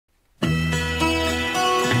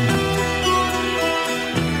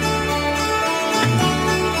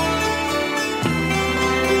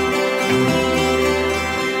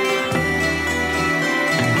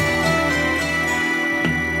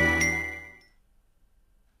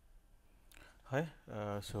Hi,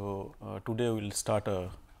 today we will start a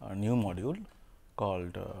new module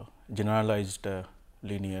called Generalized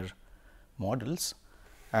Linear Models,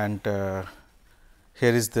 and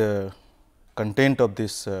here is the content of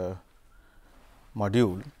this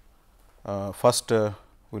module. First, we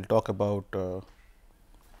will talk about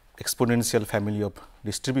exponential family of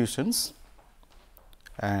distributions,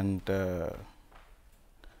 and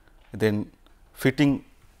then fitting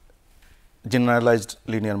generalized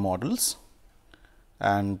linear models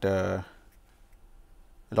and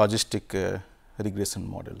logistic regression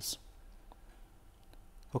models.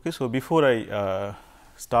 Okay, so, before I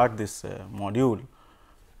start this module,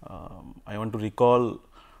 I want to recall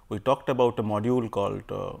we talked about a module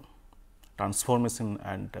called transformation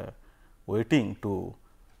and weighting to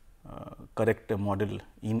correct a model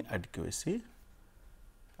inadequacy,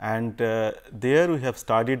 and there we have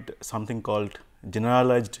studied something called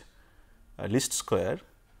generalized least square,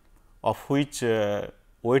 of which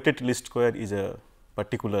weighted least square is a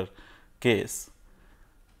particular case,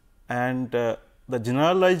 and the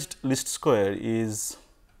generalized least square is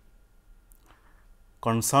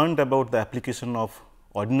concerned about the application of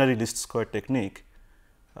ordinary least square technique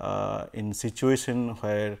in situation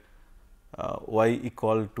where y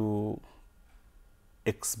equal to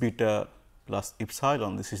x beta plus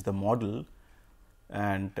epsilon, this is the model,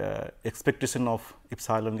 and expectation of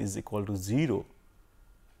epsilon is equal to 0.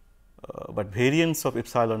 But variance of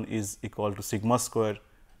epsilon is equal to sigma square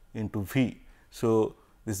into V. So,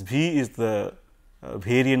 this V is the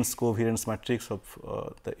variance covariance matrix of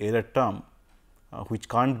the error term, which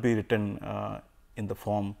can't be written in the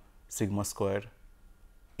form sigma square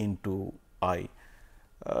into I.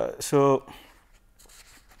 So,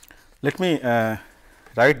 let me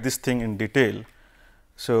write this thing in detail.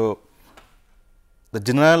 So, the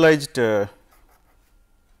generalized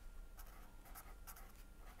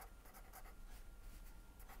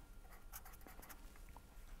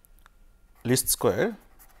least square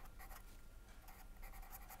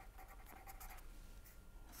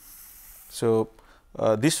so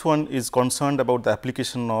this one is concerned about the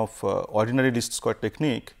application of ordinary least square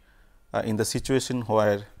technique in the situation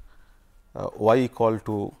where y equal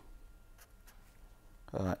to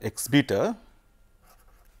x beta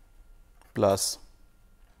plus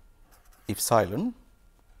epsilon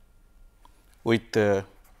with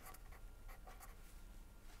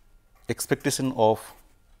expectation of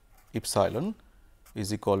epsilon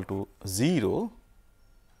is equal to 0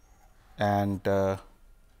 and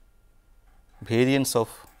variance of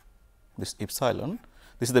this epsilon,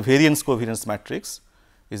 this is the variance covariance matrix,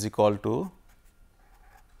 is equal to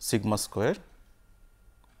sigma square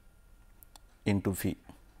into V,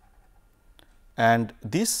 and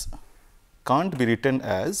this can't be written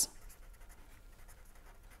as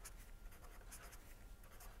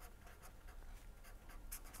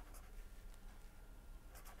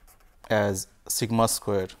sigma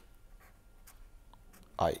square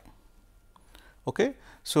I. Okay.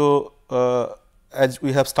 So, as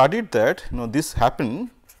we have studied that this happened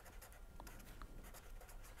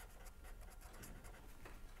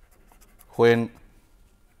when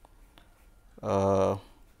the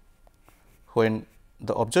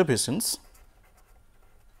observations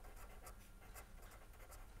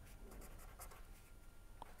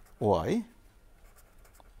y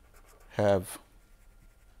have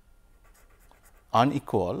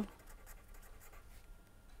unequal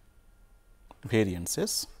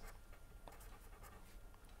variances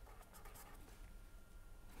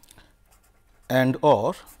and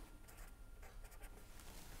or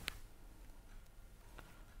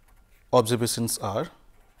observations are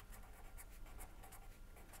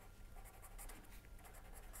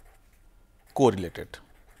correlated.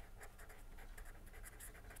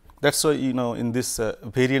 That is why in this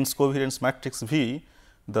variance covariance matrix V,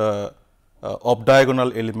 the off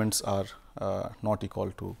diagonal elements are not equal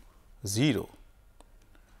to 0.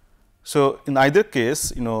 So, in either case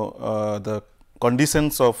the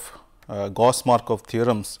conditions of Gauss-Markov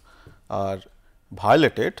theorems are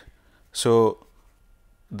violated. So,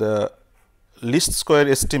 the least square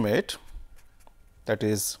estimate, that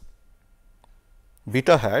is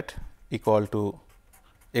beta hat equal to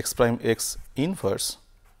x prime x inverse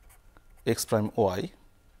x prime y,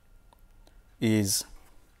 is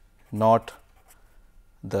not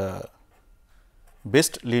the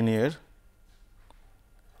best linear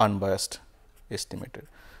unbiased estimator.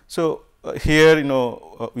 So, here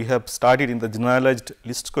we have studied in the generalized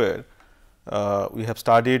least square, we have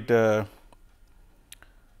studied a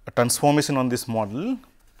transformation on this model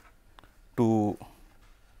to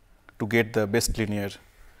get the best linear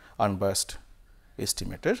unbiased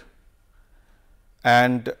estimator,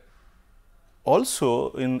 and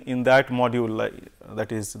also in that module, like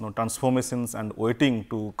that is transformations and weighting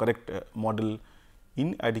to correct model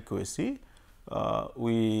inadequacy,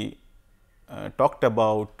 we talked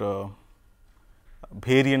about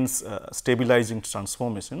variance stabilizing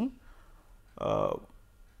transformation,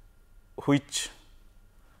 which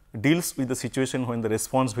deals with the situation when the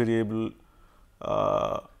response variable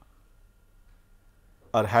are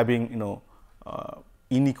having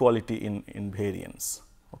inequality in variance.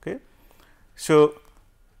 Okay. So,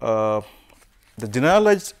 the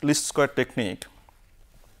generalized least square technique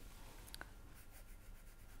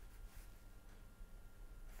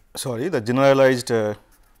the generalized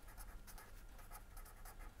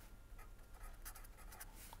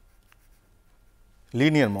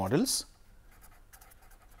linear models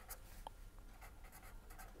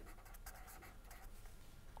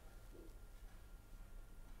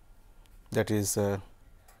that is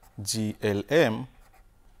GLM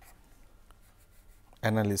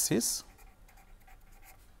analysis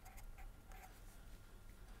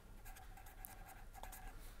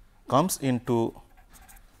comes into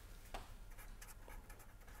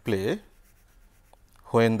play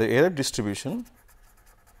when the error distribution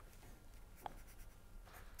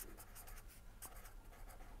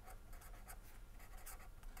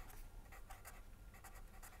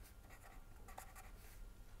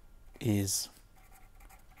is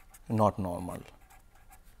not normal.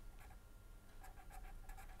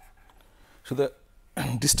 So, the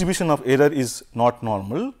distribution of error is not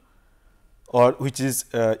normal, or which is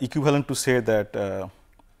equivalent to say that the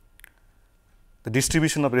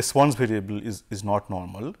distribution of response variable is not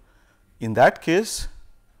normal. In that case,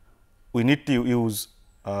 we need to use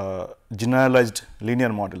generalized linear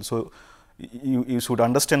model. So, you should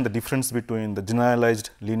understand the difference between the generalized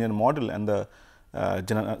linear model and the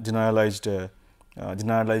generalized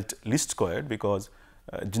least squared, because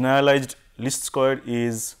generalized least squared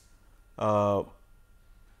is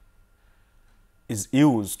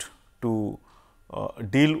used to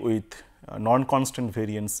deal with non-constant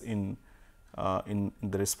variance in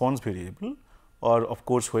the response variable, or of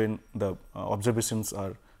course, when the observations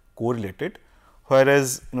are correlated,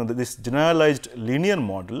 whereas this generalized linear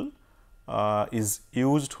model is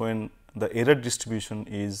used when the error distribution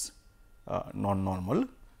is non-normal.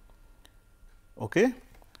 Okay.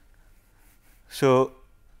 So,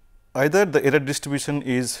 either the error distribution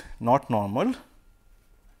is not normal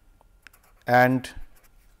and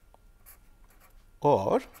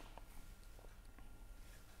or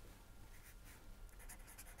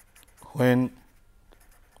when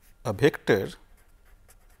a vector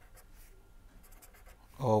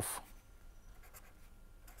of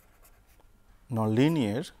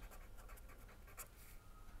nonlinear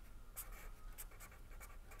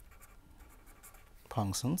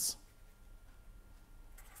functions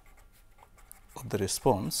of the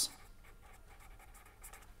responses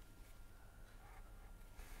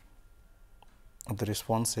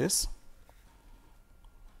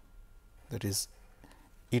that is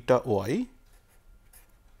eta y,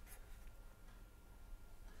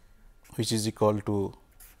 which is equal to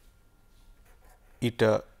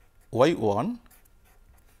eta y 1,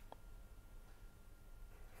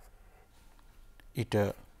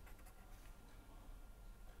 eta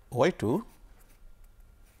y 2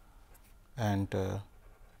 and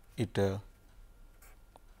eta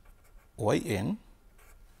y n,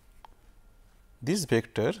 this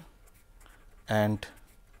vector and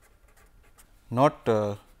not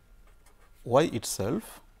y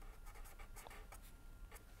itself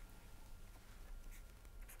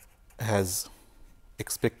has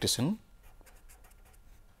expectation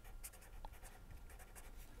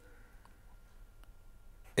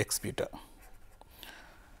x beta.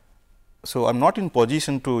 So, I am not in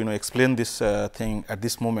position to explain this thing at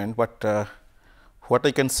this moment, but what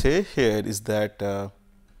I can say here is that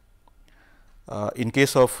in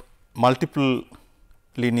case of multiple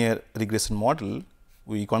linear regression model,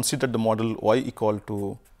 we consider the model y equal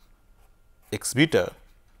to x beta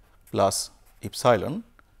plus epsilon,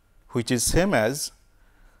 which is same as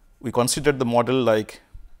we consider the model like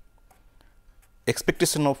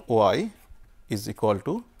expectation of y is equal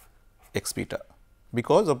to x beta,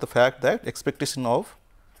 because of the fact that expectation of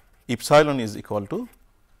epsilon is equal to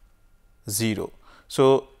 0.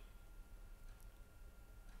 So,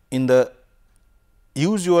 in the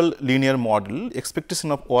usual linear model,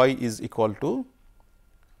 expectation of y is equal to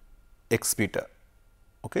x beta.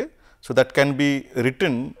 Okay. So, that can be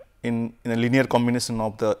written in a linear combination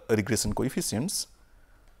of the regression coefficients,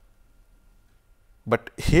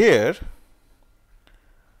 but here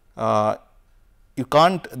you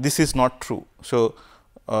can't, this is not true. So,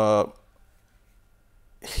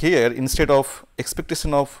 here instead of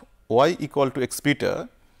expectation of y equal to x beta,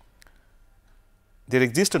 there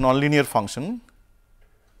exists a nonlinear function,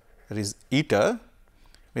 that is eta,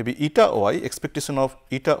 maybe eta y, expectation of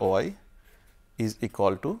eta y is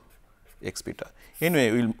equal to x beta.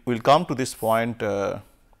 Anyway, we will come to this point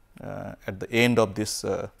at the end of this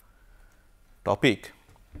topic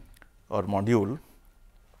or module.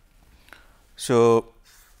 So,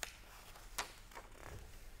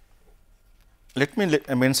 let me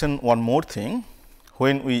mention one more thing.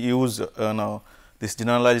 When we use now this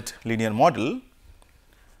generalized linear model,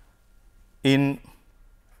 in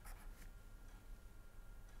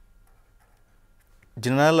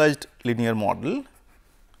generalized linear model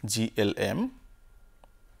GLM,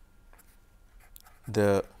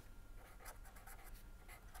 the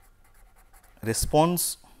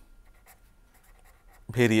response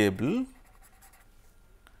variable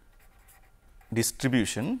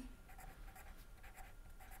distribution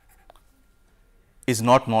is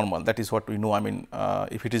not normal. That is what we know. I mean,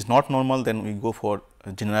 if it is not normal, then we go for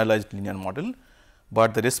a generalized linear model,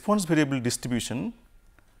 but the response variable distribution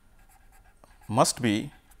must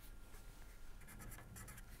be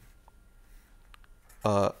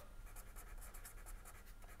a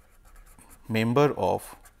member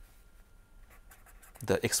of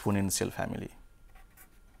the exponential family.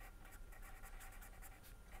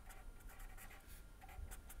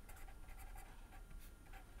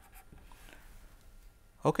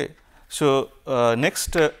 Okay. So,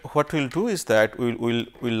 next what we will do is that we will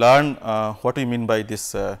learn what we mean by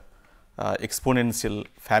this exponential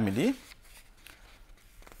family.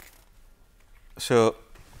 So,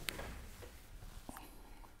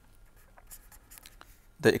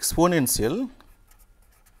 the exponential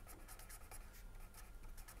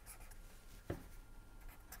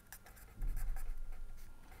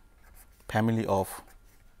family of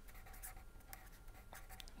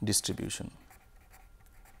distribution.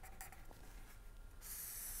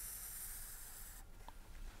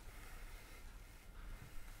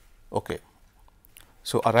 Okay.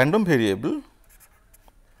 So, a random variable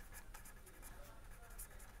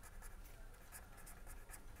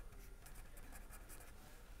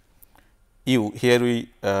u, here we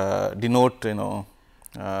denote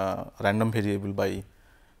random variable by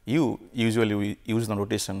u, usually we use the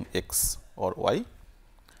notation x or y,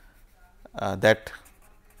 that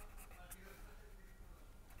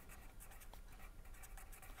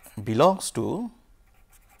belongs to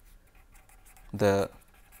the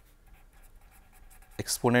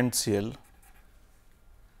exponential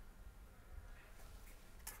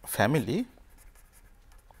family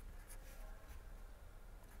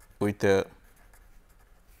with a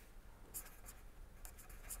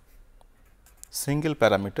single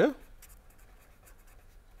parameter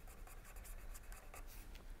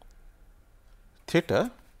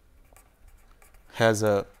theta has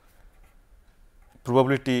a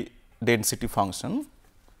probability density function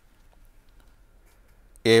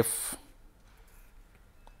f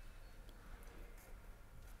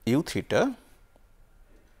u theta,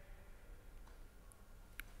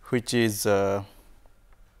 which is of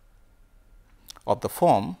the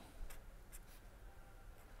form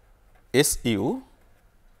S u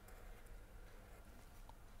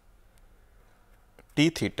t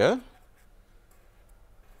theta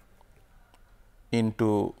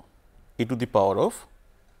into e to the power of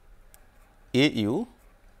a u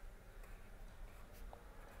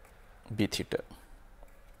b theta.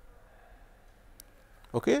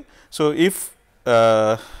 Okay. So, if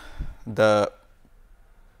the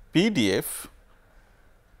PDF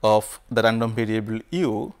of the random variable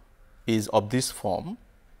u is of this form,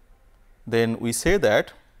 then we say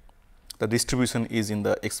that the distribution is in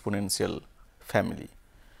the exponential family,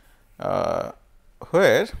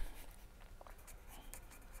 where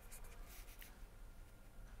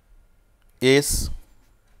S,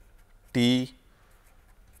 T,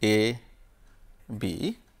 A,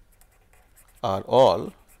 B are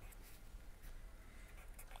all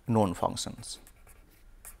known functions.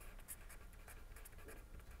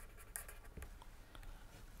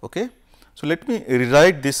 Okay. So, let me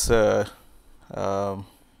rewrite this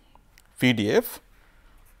PDF.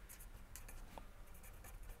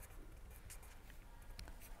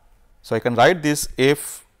 So, I can write this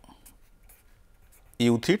f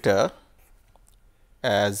u theta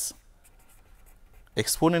as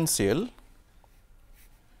exponential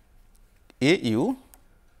a u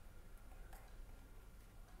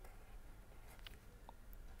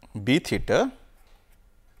b theta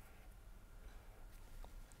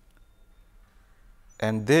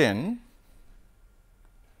and then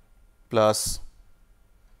plus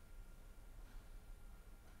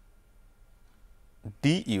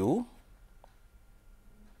du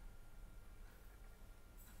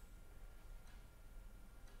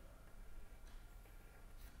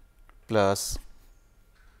plus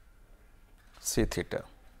c theta,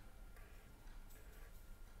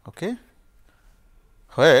 okay,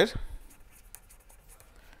 where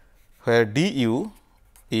du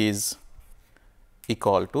is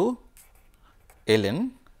equal to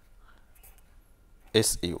ln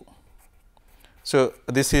SU. So,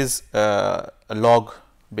 this is log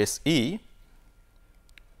base E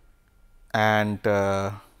and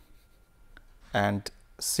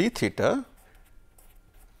c theta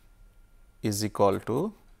is equal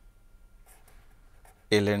to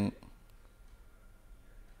ln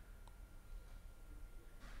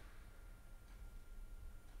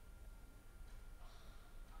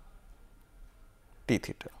t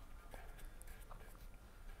theta,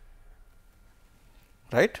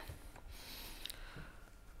 right.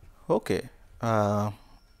 Okay.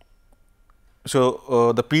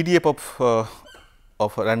 So, the PDF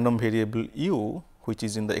of a random variable u, which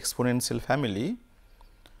is in the exponential family,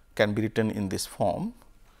 can be written in this form,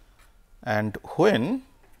 and when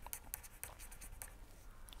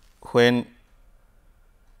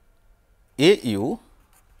a u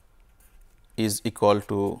is equal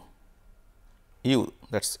to u,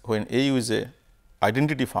 that is when a u is a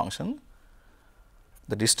identity function,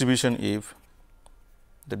 the distribution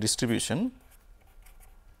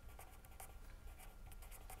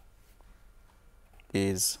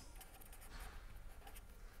is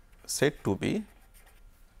said to be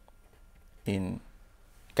in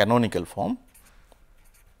canonical form,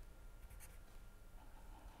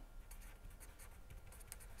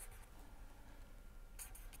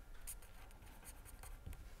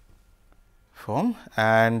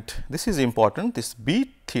 and this is important. This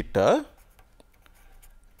b theta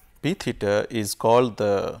is called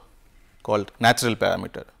natural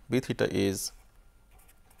parameter. B theta is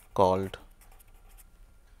called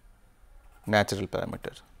natural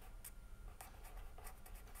parameter.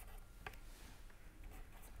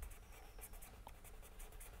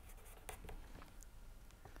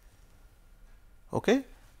 Okay.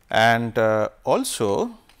 And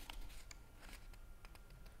also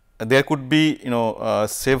there could be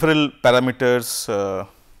several parameters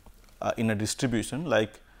in a distribution,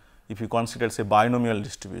 like if you consider say binomial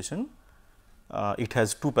distribution, it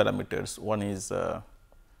has two parameters. One is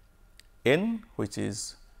n, which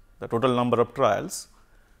is the total number of trials,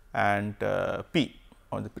 and p,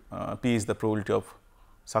 or p is the probability of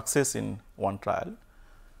success in one trial.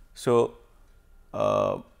 So,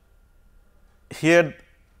 here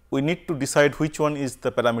we need to decide which one is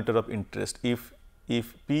the parameter of interest. If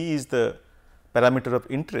p is the parameter of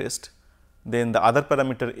interest, then the other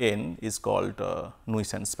parameter n is called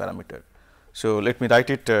nuisance parameter. So, let me write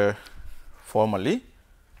it formally.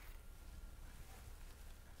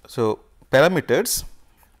 So, parameters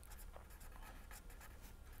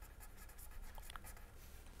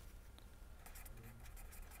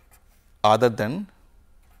other than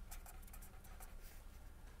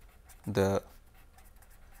the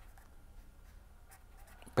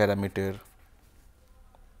parameter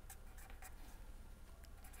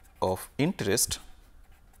of interest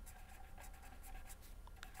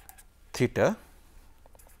theta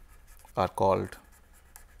are called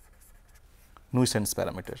nuisance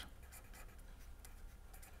parameter.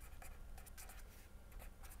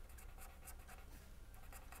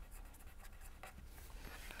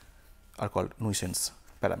 Are called nuisance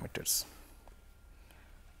parameters.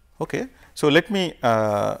 Okay. So, let me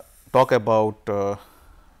talk about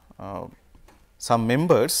some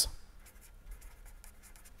members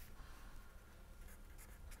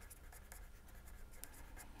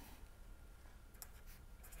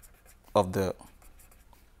of the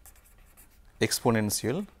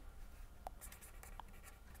exponential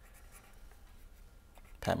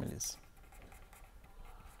families.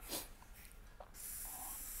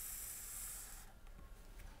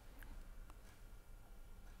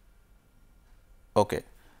 Okay.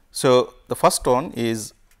 So, the first one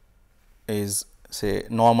is say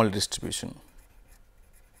normal distribution.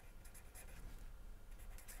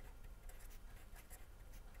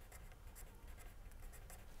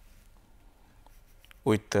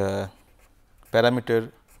 With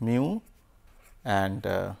parameter mu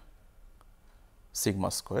and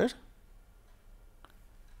sigma square,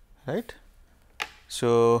 right.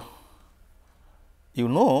 So, you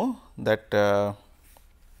know that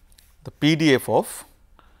the PDF of,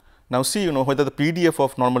 now see whether the PDF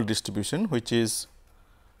of normal distribution, which is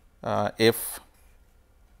f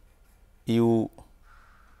u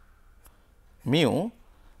mu.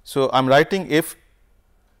 So, I am writing f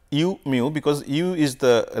u mu, because u is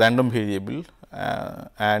the random variable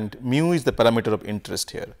and mu is the parameter of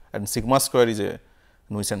interest here, and sigma square is a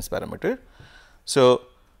nuisance parameter. So,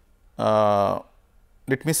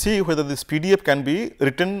 let me see whether this PDF can be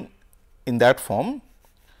written in that form.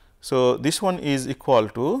 So, this one is equal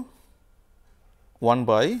to 1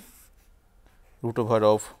 by root over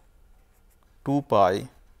of 2 pi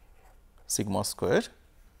sigma square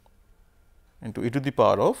into e to the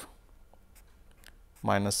power of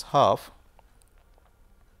minus half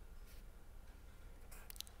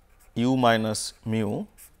u minus mu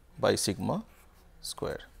by sigma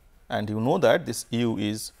square, and you know that this u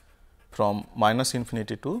is from minus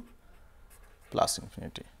infinity to plus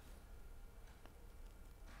infinity.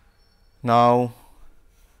 Now,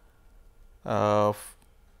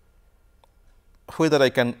 whether I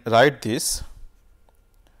can write this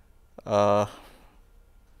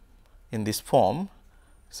in this form,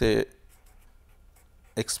 say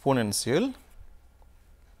exponential,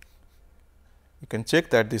 you can check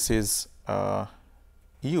that this is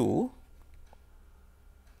u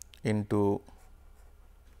into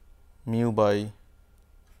mu by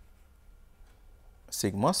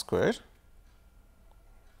sigma square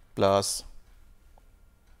plus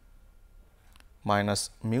minus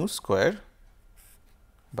mu square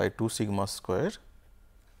by 2 sigma square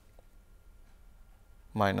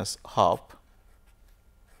minus half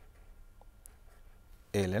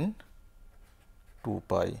ln 2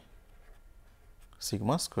 pi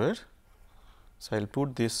sigma square. So, I will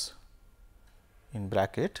put this in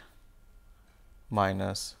bracket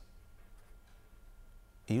minus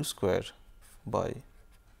u square by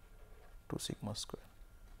 2 sigma square.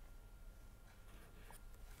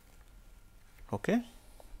 Okay.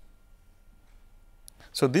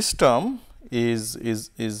 So, this term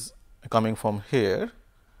is coming from here,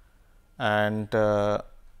 and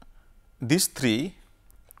these three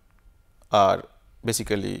are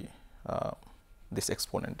basically this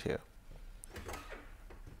exponent here.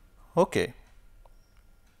 Okay.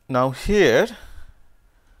 Now, here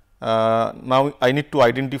now I need to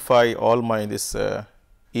identify all my this a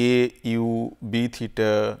u, b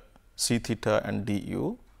theta, c theta and d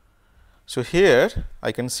u. So, here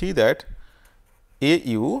I can see that a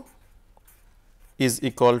u is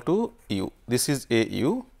equal to u, this is a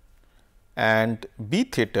u, and b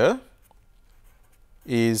theta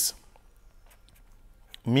is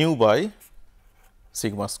mu by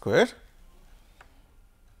sigma square,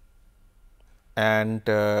 and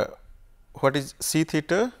what is c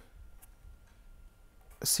theta?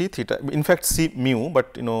 C theta, in fact c mu,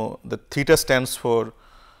 but you know the theta stands for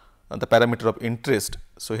the parameter of interest.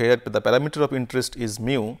 So, here the parameter of interest is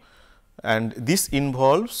mu, and this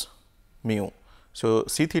involves mu. So,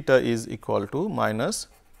 c theta is equal to minus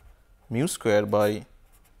mu square by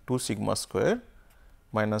 2 sigma square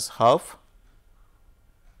minus half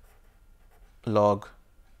log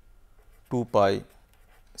 2 pi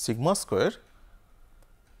sigma square,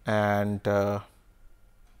 and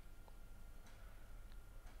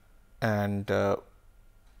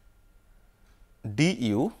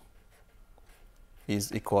du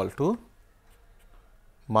is equal to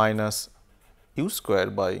minus u square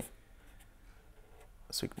by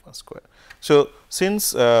sigma square. So,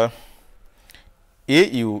 since a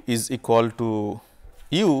u is equal to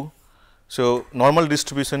u, so normal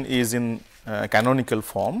distribution is in canonical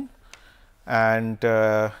form, and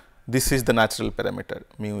this is the natural parameter,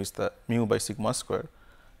 mu is the mu by sigma square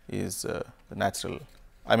is the natural,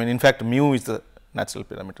 I mean in fact mu is the natural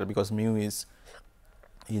parameter, because mu is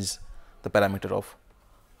the parameter of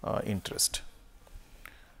interest.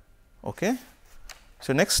 Okay.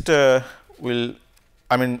 So, next I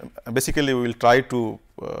mean basically we will try to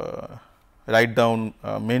write down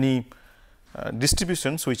many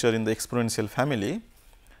distributions which are in the exponential family.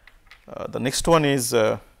 The next one is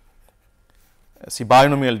see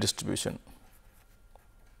binomial distribution.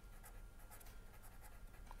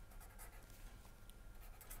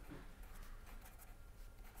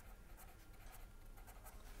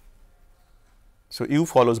 So, u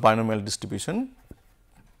follows binomial distribution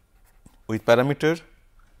with parameter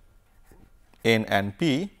n and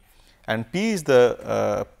p, and p is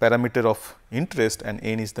the parameter of interest and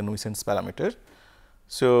n is the nuisance parameter.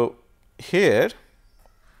 So, here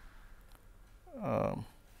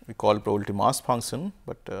we call probability mass function,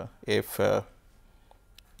 but if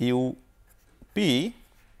u p,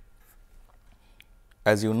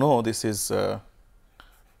 as you know, this is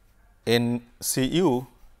n c u.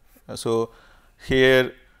 So,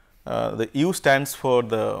 here the u stands for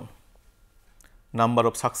the number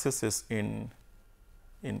of successes in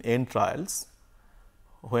n trials,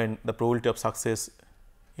 when the probability of success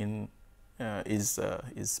in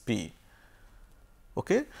is P.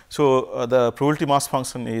 Okay. So, the probability mass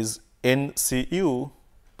function is n C u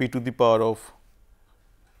p to the power of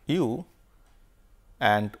u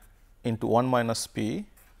and into 1 minus p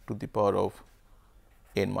to the power of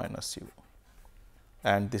n minus u.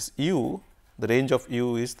 And this u, the range of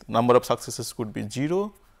u is the number of successes could be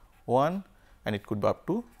 0, 1 and it could be up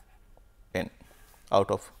to n out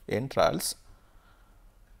of n trials.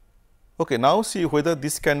 Okay, now, see whether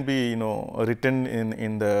this can be written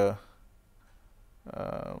in the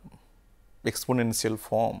exponential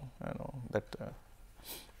form, that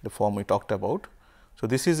the form we talked about. So,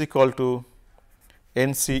 this is equal to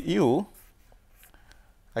n C u.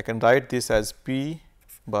 I can write this as p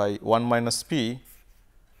by 1 minus p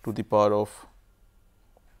to the power of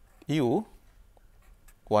u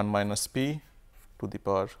 1 minus p to the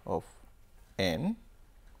power of n.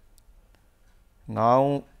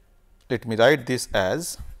 Now, let me write this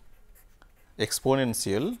as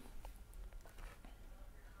exponential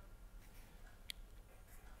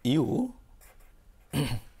u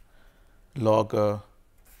log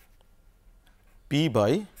p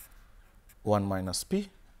by 1 minus p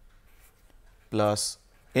plus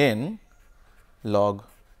n log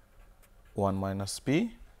 1 minus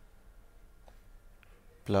p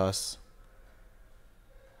plus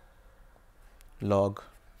log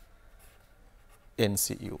n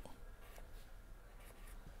C u.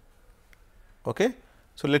 Okay.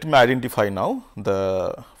 So, let me identify now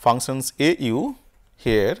the functions a u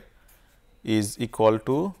here is equal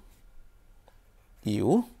to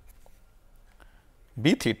u,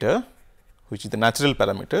 b theta which is the natural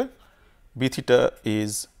parameter, b theta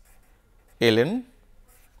is ln.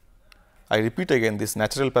 I repeat again, this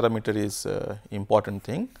natural parameter is important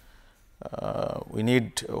thing. We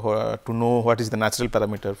need to know what is the natural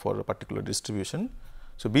parameter for a particular distribution.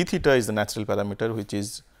 So, b theta is the natural parameter which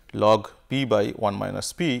is log p by 1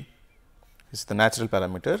 minus p is the natural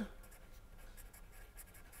parameter.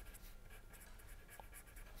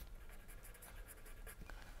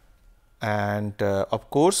 And of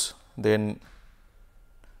course, then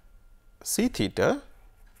c theta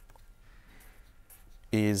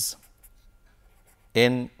is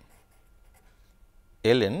n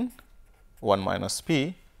ln 1 minus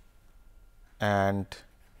p and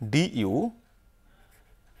du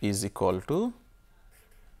is equal to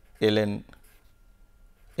ln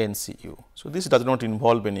n C u. So, this does not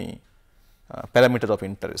involve any parameter of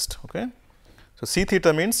interest. Okay. So, c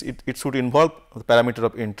theta means it should involve the parameter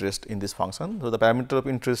of interest in this function. So, the parameter of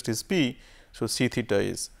interest is p. So, c theta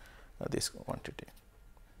is this quantity.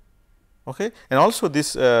 Okay. And also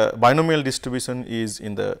this binomial distribution is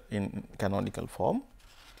in the canonical form.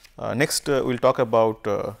 Next we will talk about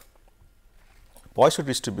Poisson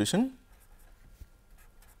distribution.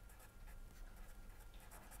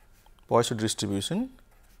 Poisson distribution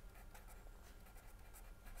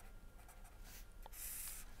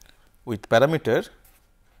with parameter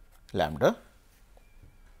lambda,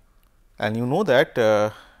 and you know that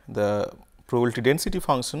the probability density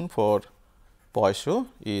function for Poisson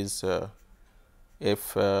is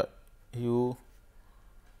f u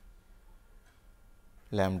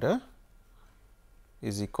lambda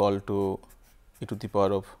is equal to e to the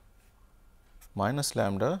power of minus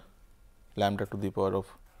lambda, lambda to the power of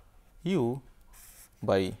u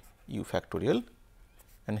by u factorial,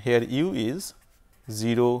 and here u is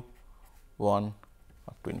 0, 1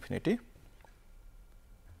 up to infinity.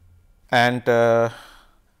 And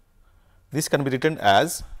this can be written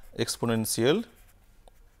as exponential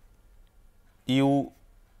u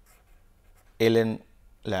ln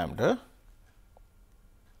lambda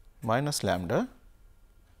minus lambda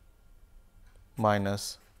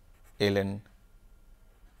minus ln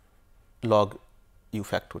log u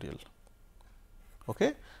factorial.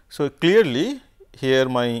 Okay. So, clearly here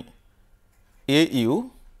my a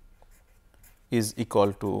u is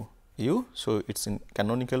equal to u. So, it is in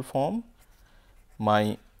canonical form.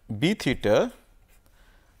 My b theta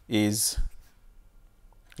is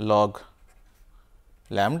log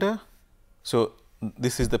lambda. So,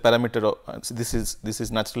 this is the parameter of this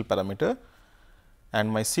is natural parameter,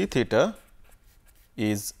 and my c theta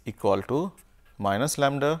is equal to minus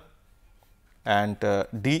lambda and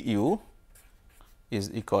du is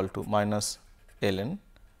equal to minus ln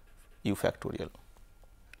u factorial,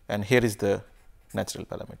 and here is the natural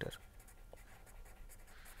parameter.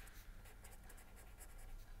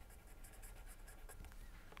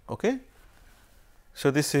 Okay. So,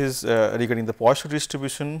 this is regarding the Poisson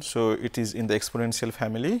distribution. So, it is in the exponential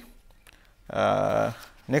family.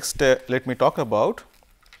 Next, let me talk about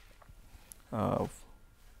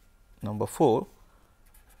number 4,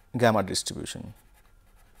 gamma distribution.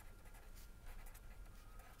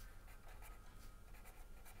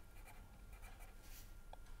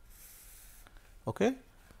 okay,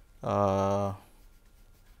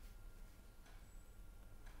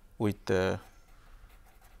 with the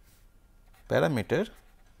parameter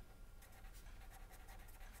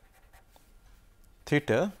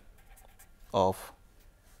theta of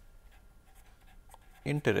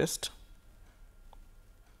interest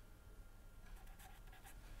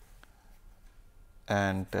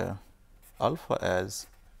and alpha as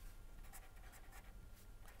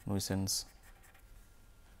nuisance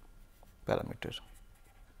parameter.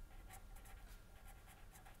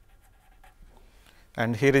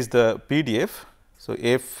 And here is the PDF. So,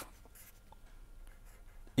 f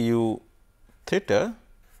u theta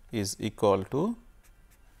is equal to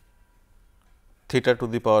theta to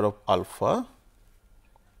the power of alpha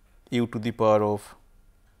u to the power of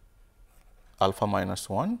alpha minus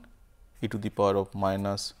 1 e to the power of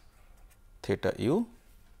minus theta u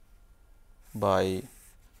by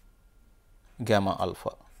gamma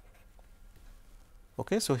alpha.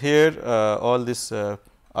 Okay. So, here all this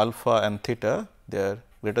alpha and theta, they are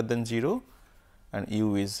greater than 0 and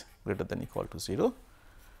u is greater than equal to 0.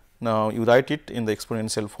 Now, you write it in the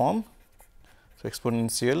exponential form. So,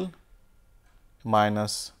 exponential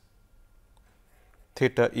minus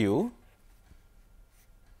theta u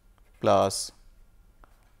plus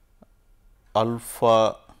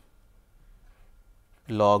alpha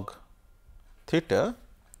log theta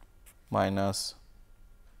minus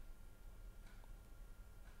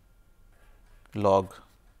log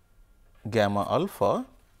gamma alpha,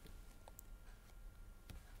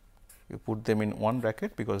 you put them in one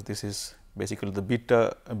bracket because this is basically the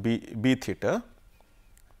beta b theta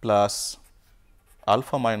plus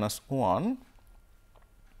alpha minus 1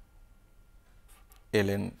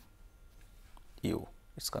 ln u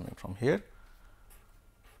is coming from here,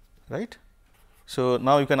 right. So,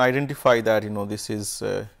 now you can identify that this is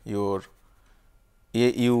your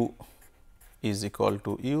a u is equal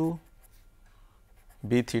to u,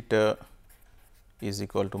 b theta is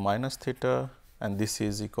equal to minus theta, and this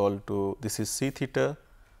is equal to, this is c theta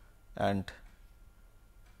and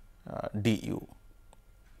du.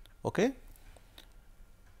 Okay.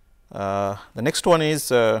 The next one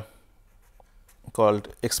is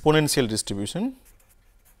called exponential distribution.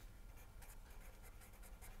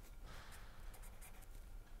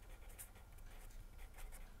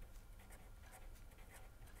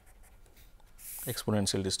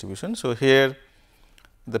 Exponential distribution. So, here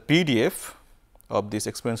the PDF of this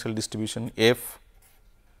exponential distribution f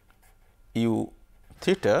u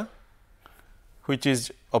theta, which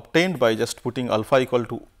is obtained by just putting alpha equal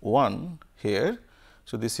to 1 here.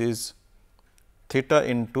 So, this is theta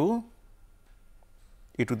into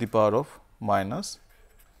e to the power of minus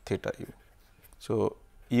theta u. So,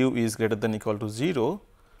 u is greater than equal to 0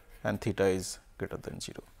 and theta is greater than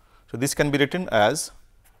 0. So, this can be written as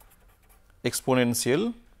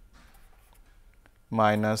exponential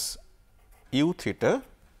minus u theta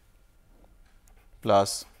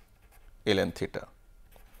plus ln theta.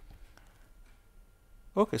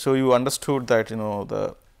 Okay. So, you understood that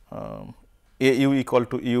the a u equal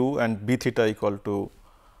to u and b theta equal to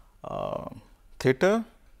theta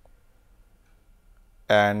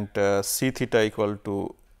and c theta equal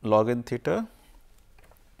to log n theta,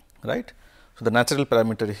 right. So, the natural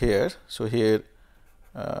parameter here. So, here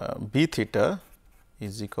b theta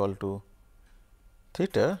is equal to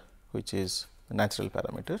theta, which is the natural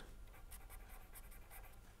parameter.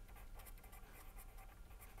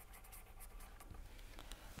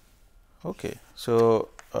 Okay. So,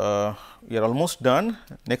 we are almost done.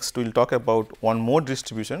 Next, we will talk about one more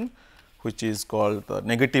distribution, which is called the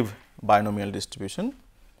negative binomial distribution.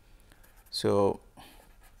 So,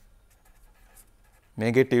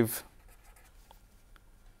 negative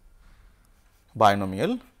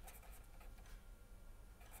binomial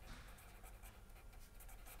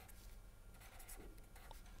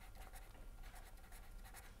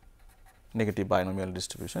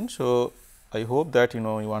distribution. So, I hope that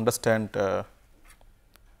you understand the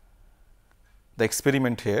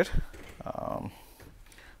experiment here.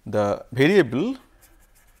 The variable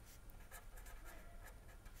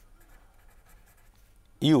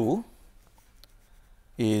u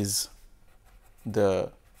is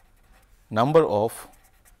the number of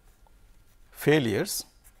failures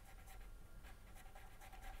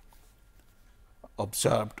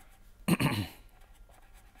observed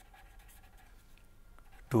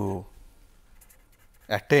to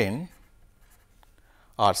attain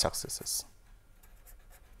R successes.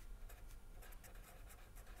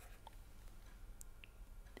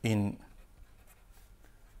 In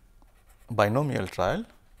binomial trial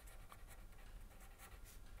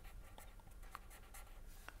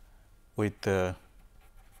with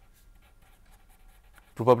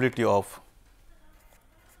probability of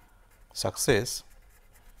success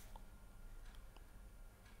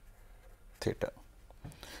theta.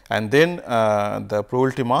 And then the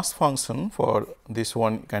probability mass function for this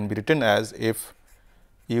one can be written as f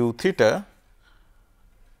u theta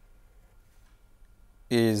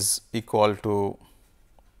is equal to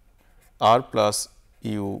r plus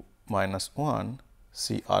u minus 1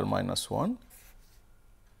 C r minus 1.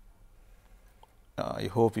 I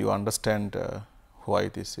hope you understand why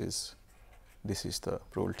this is the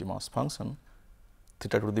probability mass function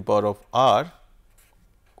theta to the power of r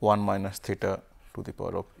 1 minus theta to the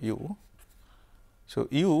power of u. So,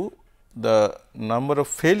 u the number of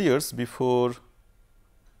failures before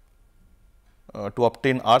to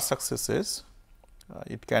obtain r successes,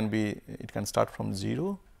 it can start from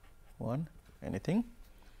 0, 1, anything.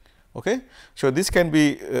 Okay. So, this can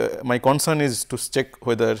be my concern is to check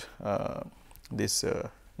whether this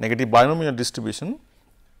negative binomial distribution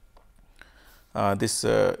this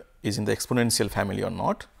is in the exponential family or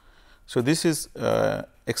not. So, this is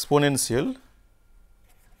exponential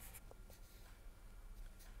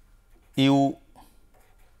u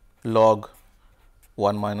log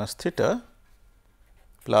 1 minus theta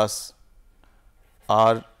plus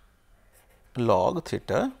r log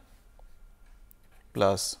theta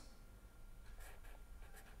plus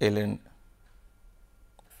ln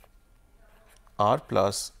r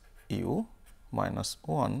plus u minus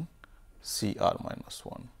 1 C r minus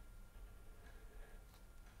 1.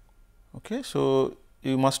 Okay. So,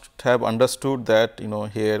 you must have understood that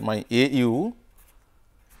here my a u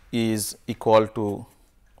is equal to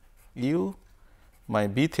u, my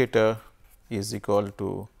b theta is equal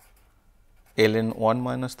to ln 1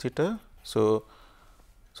 minus theta. So,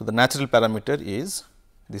 the natural parameter is,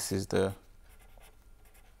 this is the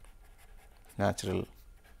natural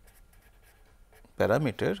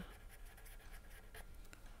parameter.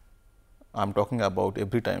 I am talking about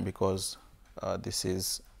every time because this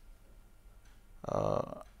is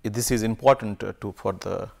important for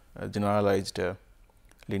the generalized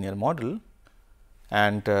linear model,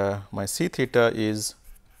 and my c theta is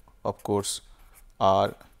of course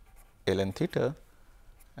r ln theta,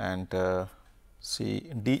 and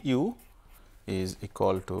c du is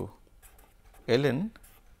equal to ln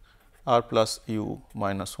r plus u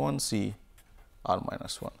minus 1 c r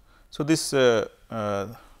minus 1. So, this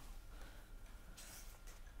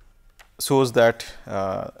shows that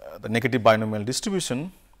the negative binomial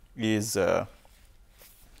distribution is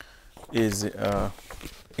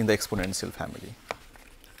in the exponential family.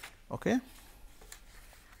 Okay.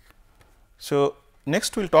 So,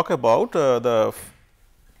 next we will talk about the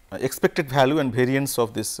expected value and variance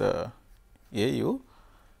of this AU.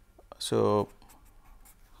 So,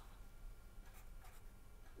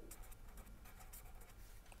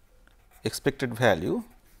 expected value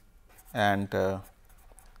and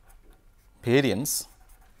variance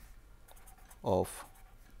of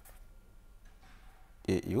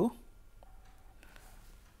AU.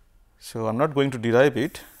 So, I am not going to derive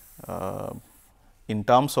it in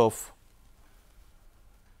terms of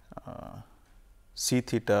c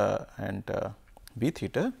theta and b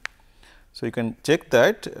theta. So, you can check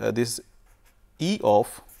that this E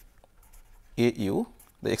of AU,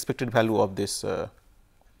 the expected value of this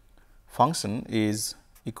function is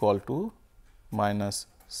equal to minus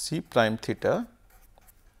c prime theta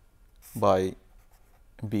by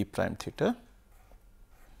b prime theta,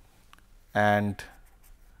 and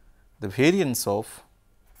the variance of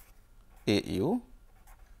AU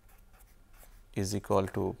is equal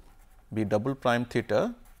to b double prime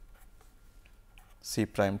theta c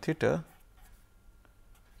prime theta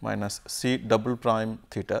minus c double prime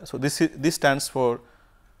theta. So, this stands for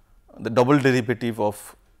the double derivative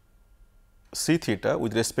of c theta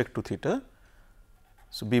with respect to theta.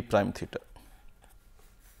 So, b prime theta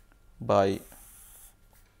by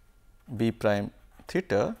b prime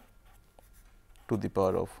theta to the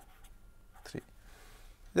power of 3.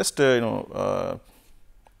 Just you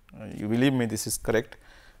believe me, this is correct.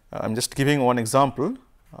 I am just giving one example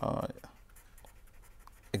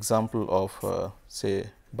of say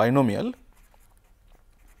binomial.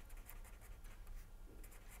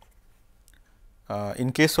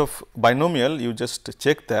 In case of binomial, you just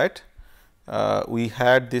check that we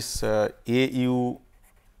had this AU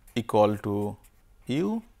equal to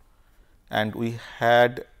u, and we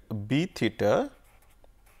had b theta,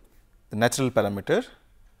 the natural parameter,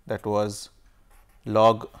 that was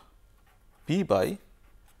log p by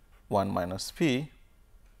 1 minus p,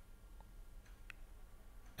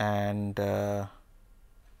 and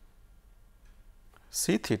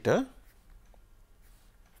c theta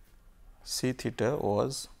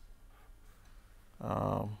was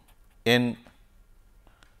n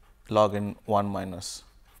log n 1 minus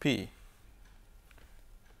p.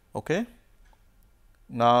 Okay.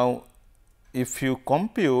 Now, if you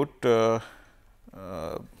compute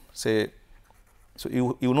say, so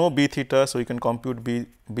you know b theta, so you can compute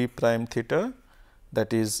b prime theta,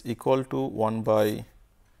 that is equal to 1 by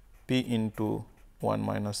p into 1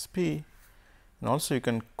 minus p, and also you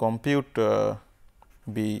can compute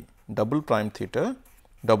b double prime theta,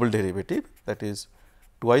 double derivative, that is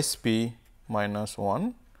twice p minus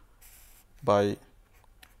 1 by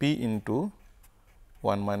p into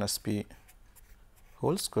 1 minus p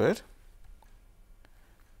whole square.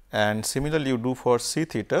 And similarly, you do for c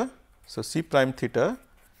theta. So, c prime theta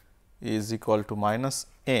is equal to minus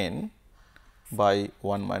n by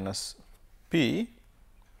 1 minus p,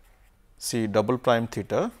 c double prime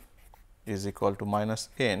theta is equal to minus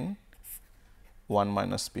n 1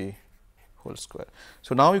 minus p whole square.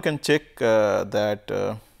 So, now you can check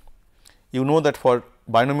that you know that for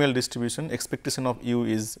binomial distribution expectation of u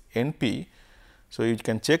is n p. So, you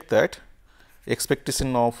can check that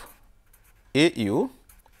expectation of a u,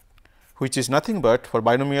 which is nothing but for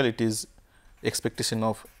binomial it is expectation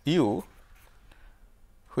of u,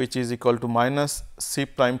 which is equal to minus c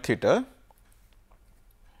prime theta.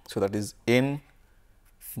 So, that is n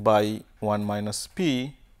by 1 minus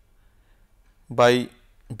p by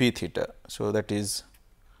b theta. So, that is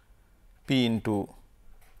p into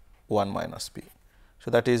 1 minus p.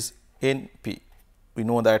 So, that is n p. We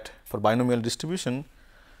know that for binomial distribution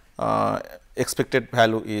expected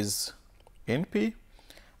value is n p,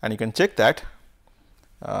 and you can check that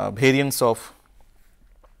variance of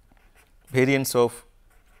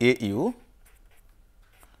a u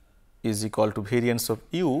is equal to variance of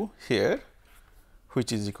u here,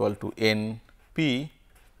 which is equal to n p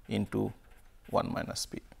into 1 minus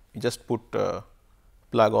p. You just put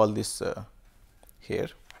plug all this here.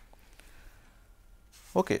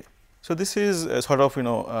 Okay. So, this is sort of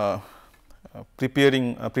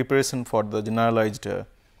preparation for the generalized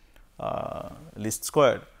least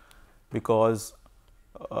square, because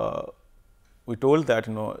we told that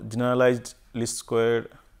generalized least square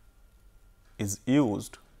is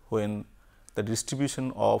used when the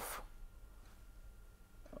distribution of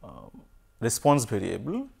response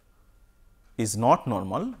variable is not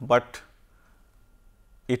normal, but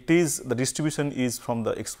it is the distribution is from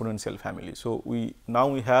the exponential family. So, we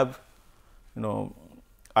have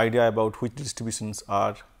idea about which distributions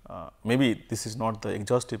are maybe this is not the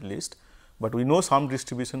exhaustive list, but we know some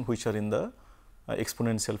distribution which are in the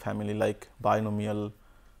exponential family like binomial,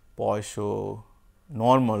 Poisson,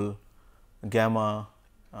 normal, gamma,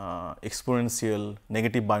 exponential,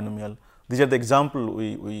 negative binomial. These are the example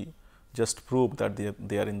we just proved that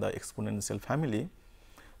they are in the exponential family.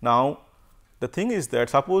 Now, the thing is that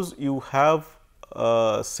suppose you have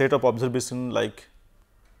a set of observation like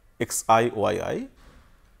x I, y I,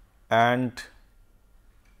 and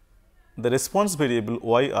the response variable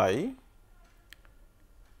y I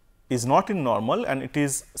is not in normal, and it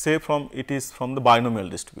is say from the binomial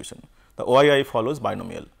distribution. The y I follows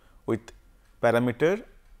binomial with parameter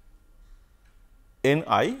n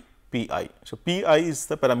I p I. So, p I is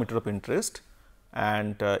the parameter of interest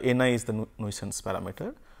and n I is the nuisance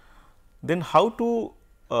parameter. Then how to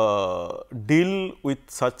deal with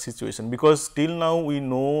such situation, because till now we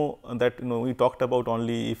know that we talked about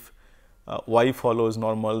only if y follows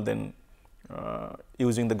normal, then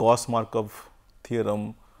using the Gauss-Markov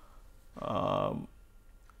theorem,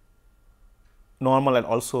 normal and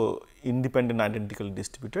also independent identical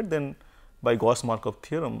distributed, then by Gauss-Markov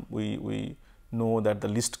theorem we know that the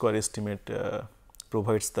least square estimate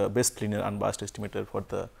provides the best linear unbiased estimator for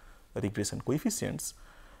the regression coefficients.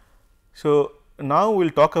 So, now we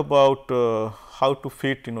will talk about how to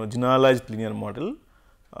fit generalized linear model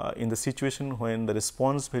in the situation when the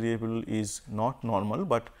response variable is not normal,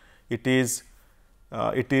 but it is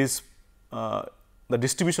the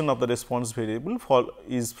distribution of the response variable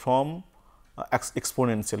is from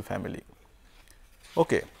exponential family.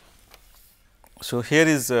 Okay. So, here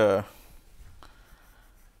is the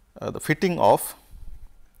fitting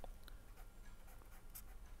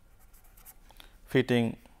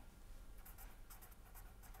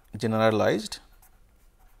generalized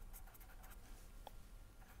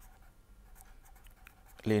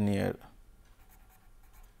linear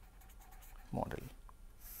model.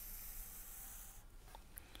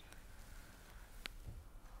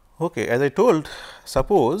 Okay, as I told,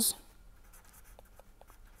 suppose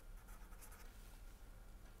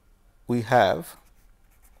we have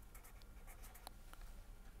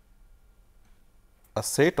a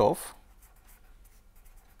set of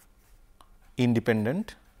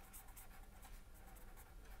independent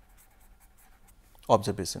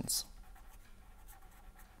observations.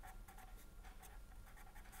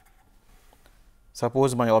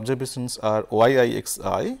 Suppose my observations are y I x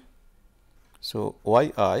I. So,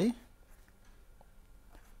 y I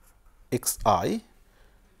x I.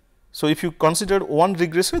 So, if you consider one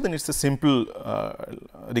regressor, then it is a simple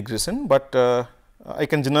regression, but I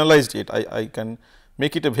can generalize it. I can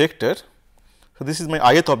make it a vector. So, this is my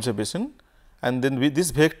ith observation, and then with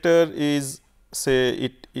this vector is, say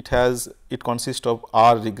it consists of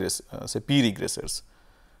r regress, say p regressors.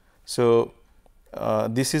 So,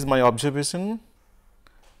 this is my observation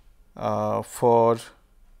for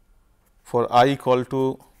I equal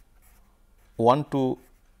to 1 to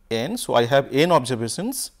n. So, I have n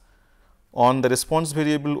observations on the response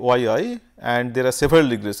variable y I, and there are several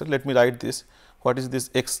regressors. Let me write this. What is this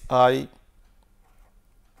x I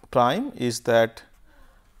prime? Is that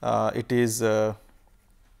it is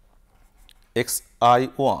x I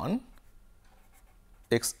 1,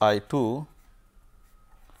 x I 2,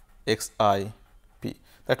 x I p.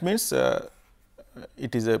 That means,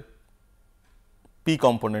 it is a p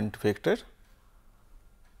component vector,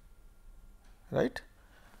 right.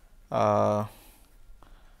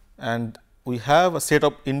 And we have a set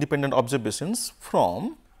of independent observations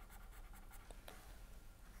from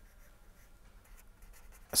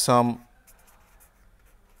some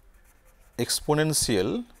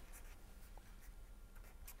exponential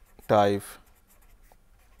type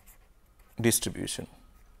distribution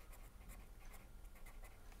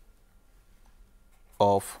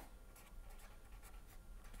of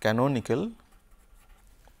canonical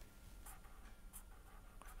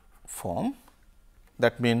form.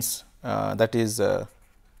 That means, that is a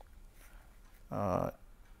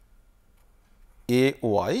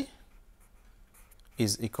y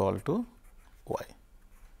is equal to y.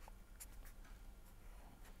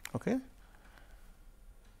 Okay.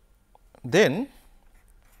 Then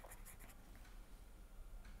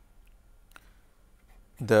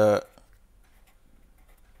the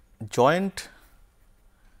joint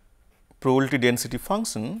probability density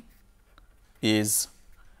function is,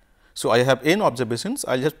 so I have n observations,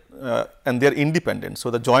 I will just and they are independent.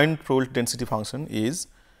 So, the joint probability density function is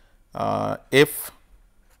f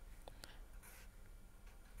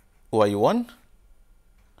y 1,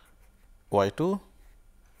 y 2,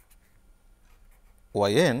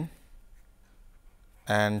 y n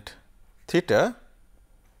and theta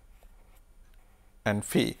and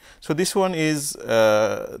phi. So, this one is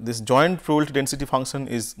this joint probability density function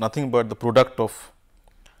is nothing but the product of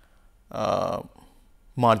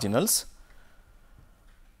marginals.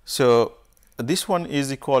 So, this one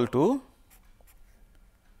is equal to,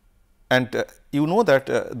 and you know that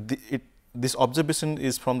this observation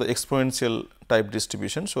is from the exponential type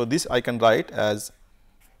distribution. So, this I can write as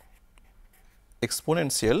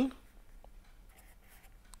exponential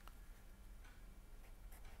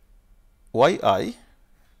y I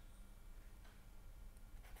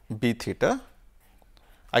b theta.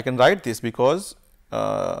 I can write this because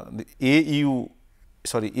the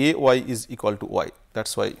a y is equal to y, that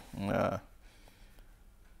is why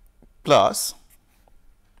plus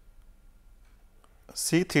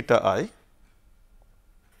c theta I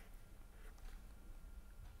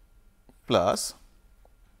plus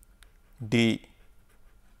d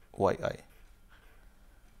y I.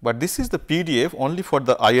 But this is the PDF only for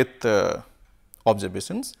the ith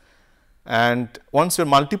observations, and once you are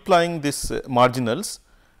multiplying this marginals,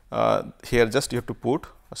 here just you have to put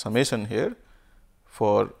a summation here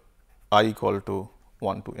for I equal to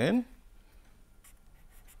 1 to n,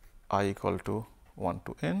 I equal to 1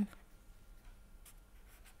 to n,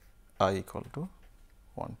 I equal to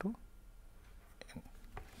 1 to n.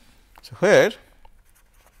 So, where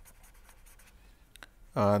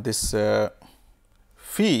this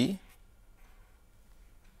phi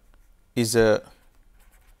is a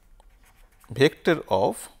vector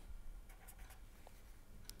of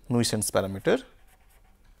nuisance parameter,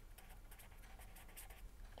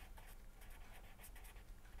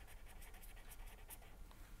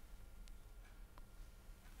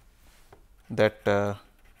 that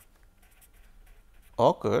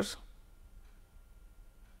occurs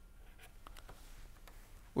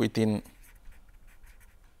within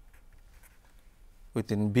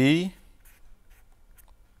B,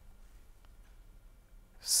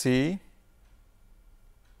 C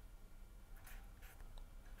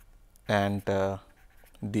and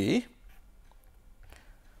D.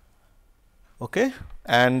 Okay.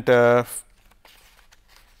 And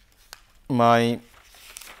my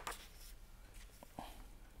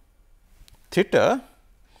theta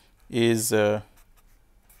is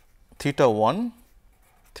theta 1,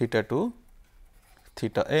 theta 2,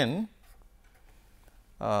 theta n,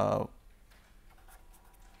 uh,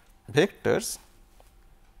 vectors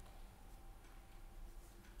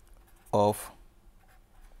of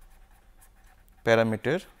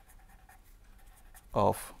parameter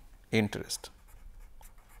of interest.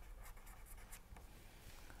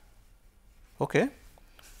 Okay.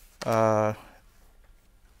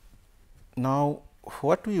 Now,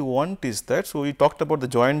 what we want is that, so we talked about the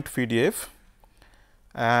joint PDF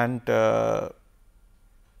and the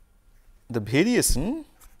variation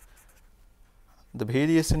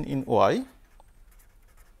in y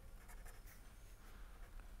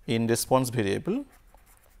in response variable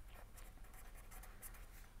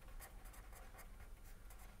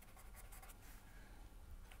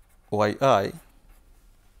y I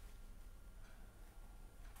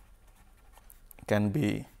can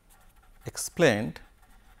be explained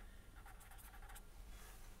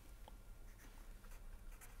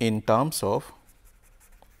in terms of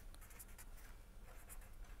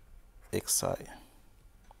x I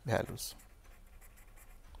values.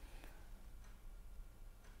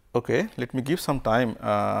 Okay, let me give some time.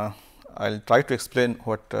 I will try to explain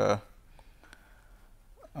what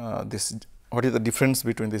what is the difference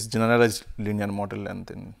between this generalized linear model and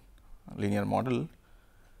then linear model.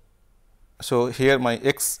 So, here my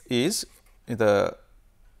x is the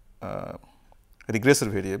regressor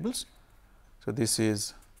variables. So, this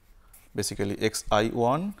is basically x I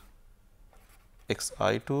 1, x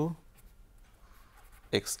I 2,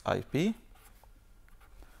 x I p.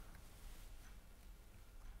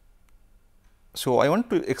 So, I want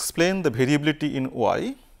to explain the variability in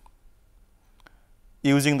y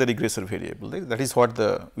using the regressor variable. Right? That is what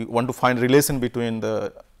we want to find relation between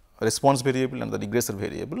the response variable and the regressor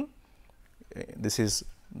variable. This is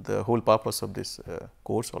the whole purpose of this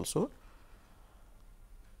course also.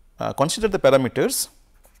 Consider the parameters,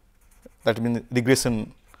 that means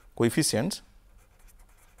regression coefficients.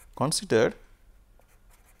 Consider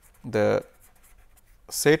the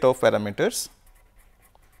set of parameters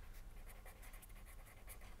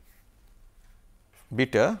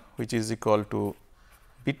beta, which is equal to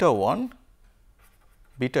beta 1,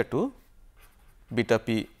 beta 2, beta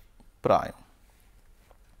p prime.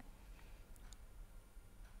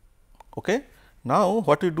 Okay. Now,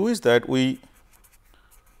 what we do is that we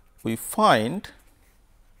find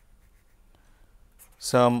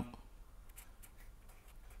some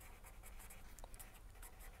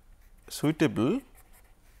suitable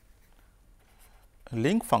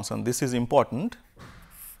link function. This is important,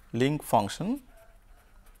 link function,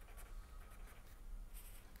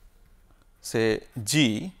 say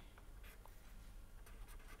g,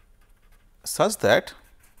 such that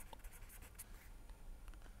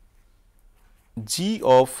g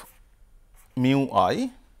of mu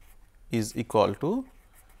I is equal to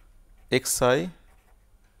x I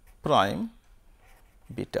prime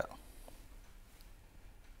beta.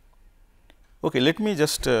 Okay, let me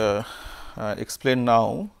just explain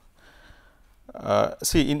now.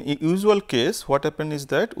 See, in usual case, what happened is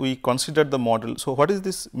that we considered the model. So, what is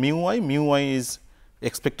this mu I? Mu I is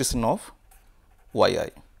expectation of y I.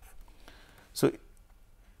 So,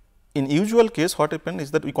 in usual case, what happened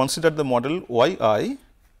is that we considered the model y I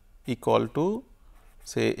equal to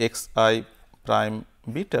say x I prime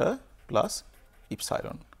beta plus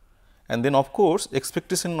epsilon, and then of course,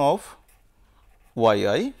 expectation of y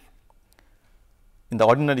I in the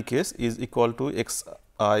ordinary case is equal to x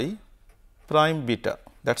I prime beta,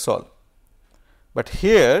 that is all. But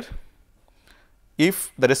here,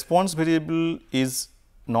 if the response variable is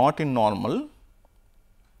not in normal,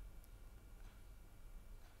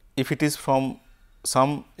 if it is from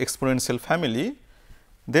some exponential family,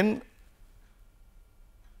 then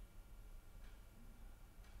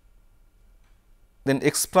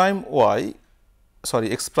x prime y,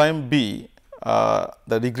 sorry, x prime b,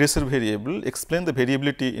 the regressor variable explain the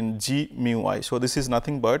variability in g mu I. So, this is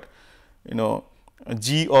nothing but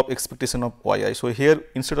g of expectation of y I. So, here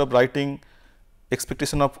instead of writing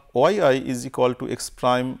expectation of y I is equal to x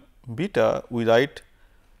prime beta, we write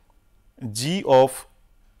g of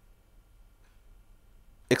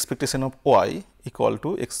expectation of y equal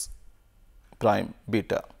to x prime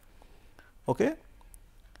beta. Okay.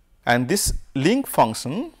 And this link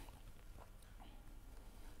function,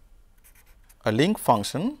 a link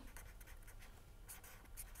function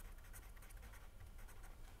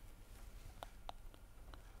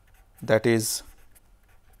that is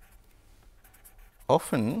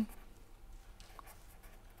often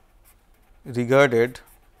regarded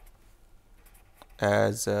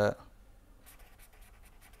as a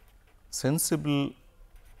sensible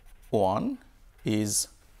one is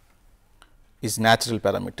natural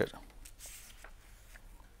parameter,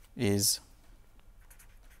 is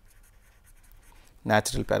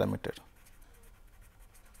natural parameter.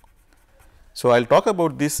 So, I will talk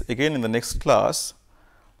about this again in the next class,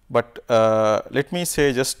 but let me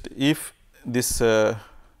say just if this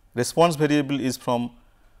response variable is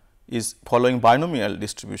following binomial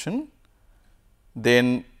distribution,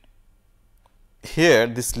 then here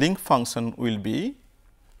this link function will be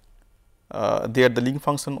there the link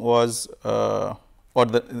function was or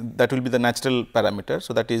that will be the natural parameter.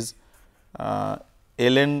 So, that is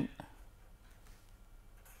ln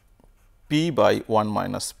p by 1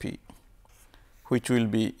 minus p, which will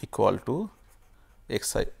be equal to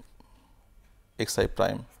x I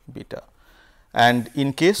prime beta. And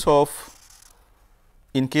in case of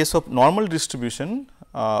normal distribution,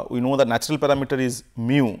 we know the natural parameter is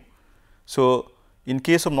mu. So, in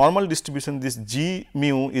case of normal distribution, this g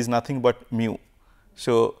mu is nothing but mu.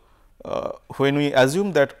 So, when we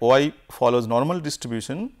assume that y follows normal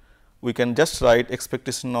distribution, we can just write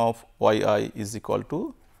expectation of y I is equal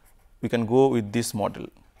to, we can go with this model.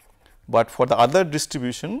 But for the other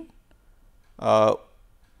distribution,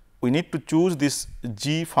 we need to choose this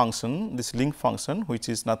g function, this link function, which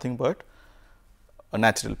is nothing but a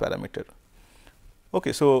natural parameter.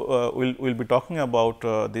 Okay, so, we will be talking about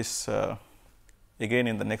this again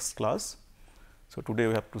in the next class. So, today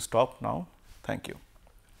we have to stop now. Thank you.